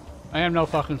 I have no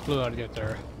fucking clue how to get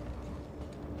there.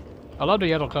 I love the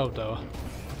yellow coat though.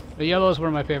 The yellow is one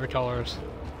of my favorite colors.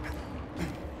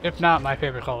 If not my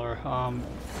favorite color.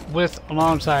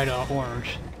 Alongside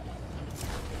orange.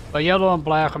 But yellow and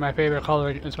black are my favorite color.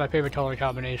 It's my favorite color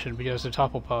combination because it's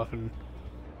Hufflepuff, and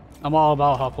I'm all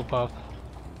about Hufflepuff.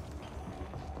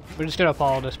 We're just gonna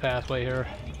follow this pathway here.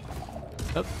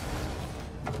 Yep.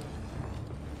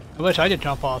 I wish I could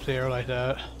jump off the air like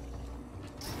that.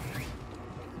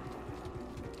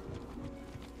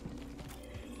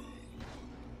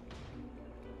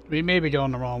 We may be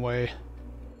going the wrong way.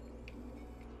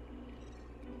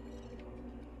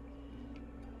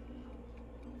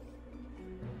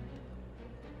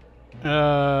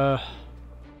 Where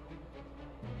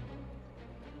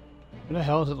the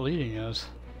hell is it leading us?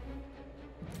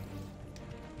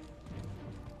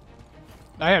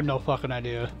 I have no fucking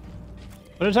idea.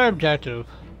 What is our objective?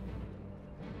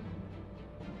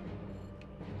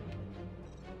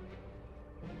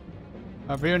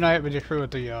 Reunite with the crew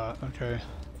at the yacht. Okay.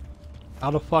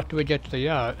 How the fuck do we get to the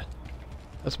yacht?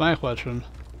 That's my question.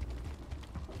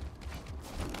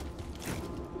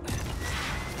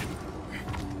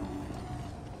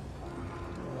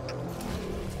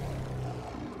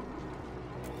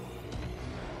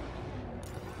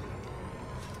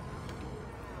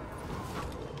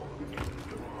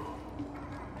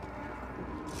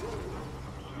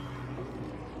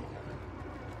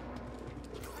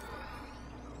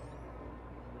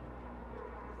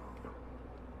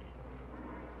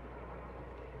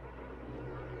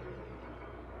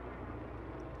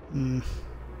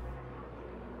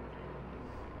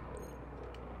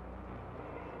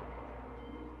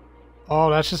 Oh,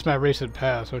 that's just my recent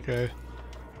path, okay.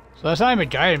 So that's not even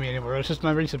guiding me anywhere, it's just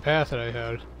my recent path that I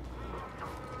had.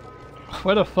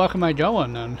 Where the fuck am I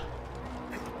going then?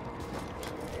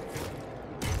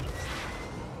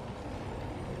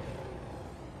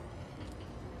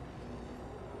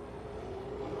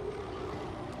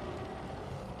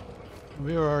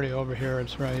 We were already over here,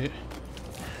 it's right.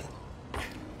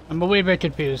 I'm a wee bit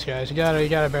confused, guys. You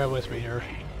gotta bear with me here.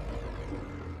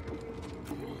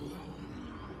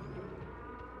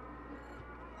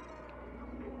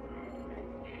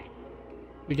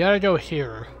 We gotta go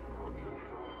here.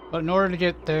 But in order to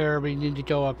get there, we need to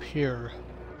go up here.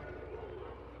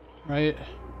 Right?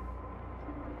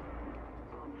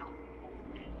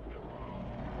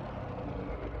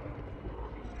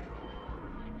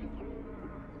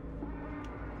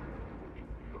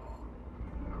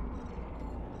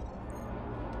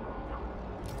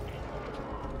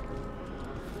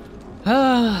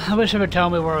 I wish it would tell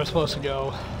me where I was supposed to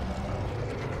go.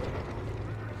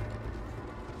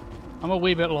 I'm a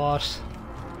wee bit lost.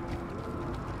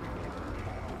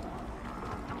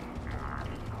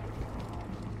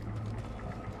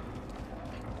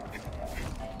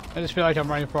 I just feel like I'm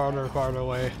running farther and farther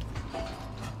away.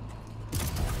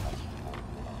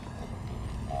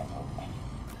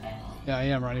 Yeah, I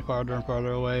am running farther and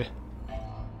farther away.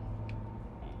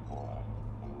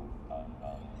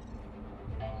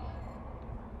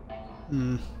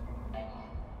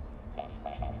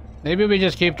 Maybe we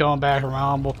just keep going back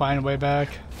around, we'll find a way back.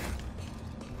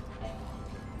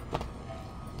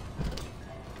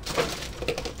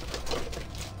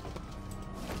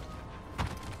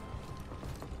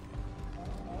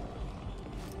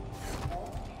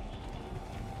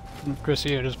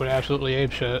 Chrissy just went absolutely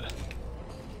apeshit.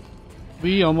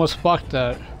 We almost fucked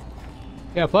that.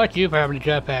 Yeah, fuck you for having a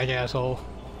jetpack, asshole.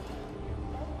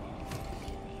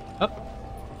 Oh,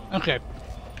 okay.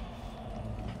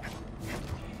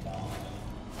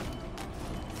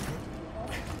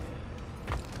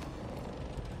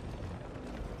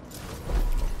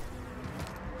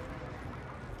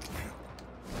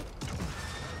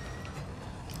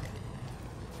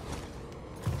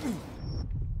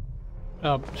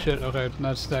 Oh shit, okay,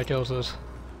 that kills us.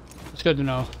 It's good to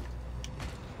know.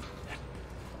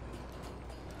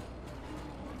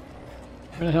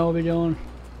 Where the hell are we going?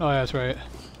 Oh yeah, that's right.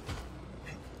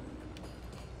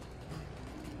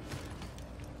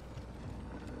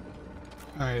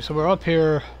 Alright, so we're up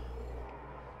here.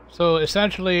 So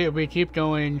essentially if we keep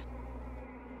going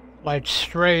like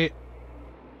straight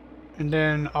And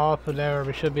then off of there,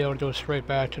 we should be able to go straight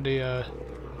back to the,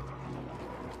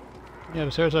 yeah,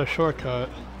 but there's a shortcut.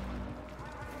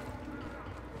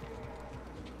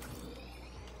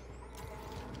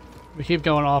 We keep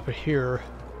going off of here.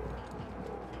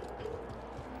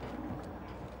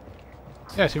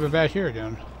 Yeah, see, we're back here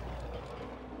again.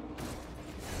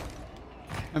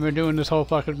 And we're doing this whole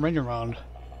fucking ring around.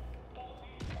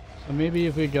 So maybe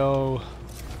if we go...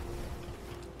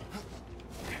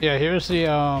 Yeah, here's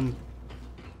the,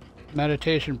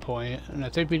 meditation point, and I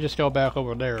think we just go back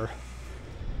over there.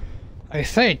 I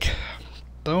think.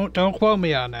 Don't quote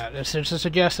me on that. It's just a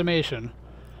guesstimation.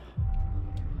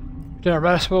 Gonna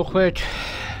rest real quick,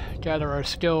 gather our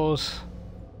skills,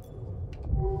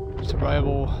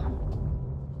 survival,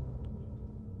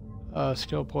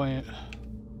 skill point,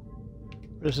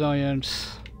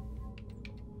 resilience,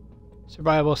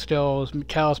 survival skills,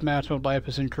 Cal's maximum life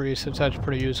is increased, so that's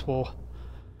pretty useful.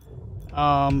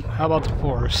 How about the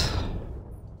force?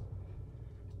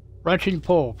 Wrenching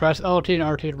pull. Press LT and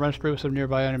RT to wrench groups of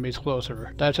nearby enemies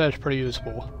closer. That's pretty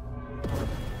useful.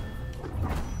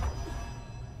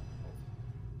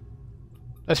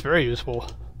 That's very useful.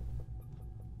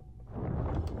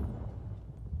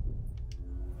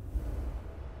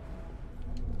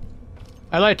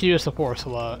 I like to use the force a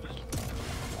lot.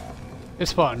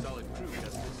 It's fun. Hope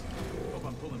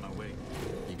I'm pulling my weight.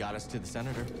 You got us to the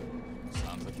senator.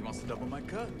 Sounds like he wants to double my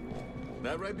cut.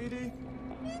 That right, BD?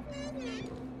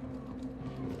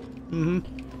 Mm-hmm.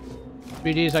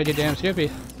 BD's like a damn skippy.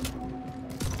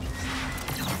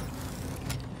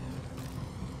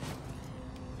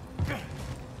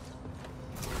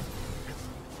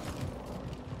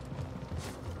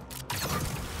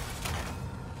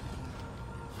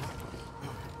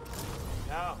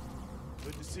 Now,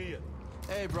 good to see you.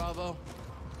 Hey, Bravo.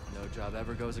 No job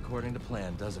ever goes according to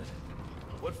plan, does it?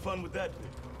 What fun would that be?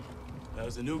 That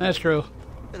was a new That's guy. true.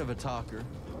 Bit of a talker,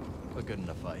 but good in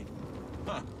a fight.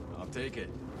 Huh, I'll take it.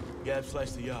 Gab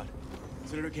sliced the yacht.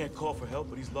 Senator can't call for help,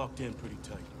 but he's locked in pretty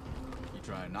tight. You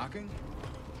trying knocking?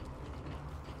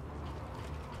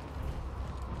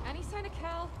 Any sign of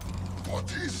Cal?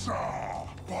 Batista!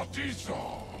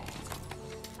 Batista!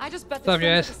 I just bet What's up,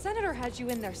 guys? the senator had you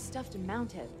in there stuffed and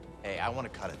mounted. Hey, I want a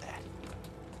cut of that.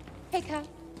 Hey, Cal,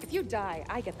 if you die,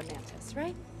 I get the mantis,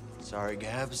 right? Sorry,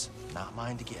 Gabs. Not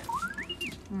mine to get.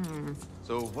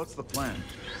 So what's the plan?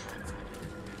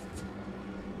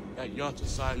 That yacht's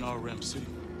aside in our Ram City.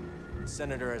 The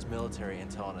Senator has military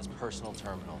intel on his personal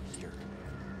terminal here.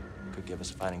 Could give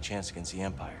us a fighting chance against the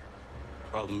Empire.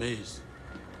 Problem is,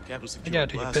 Captain I secured gotta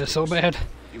take a blast piss so doors. bad.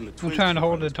 Even the I'm twins trying to can't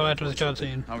hold run it until after the this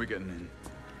cutscene. How are we getting in?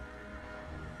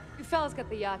 You fellas got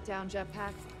the yacht down,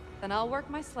 Jetpack. Then I'll work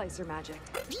my slicer magic.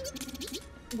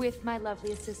 With my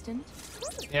lovely assistant.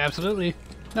 Yeah, absolutely.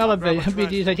 I love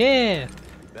BD's like, yeah!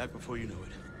 Back before you know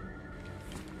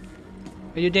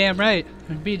it. You're damn right.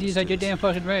 BD's like, you're damn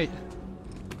fucking right.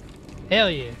 Hell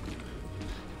yeah.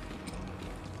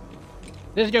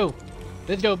 Let's go.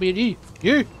 Let's go, BD.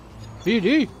 Yeah.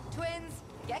 BD. Twins,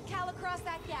 get Cal across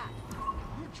that gap.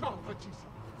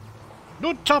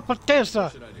 No chop Batista.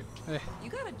 What should I do? You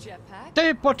got a jetpack.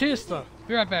 Dave Batista.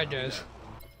 Be right back, guys.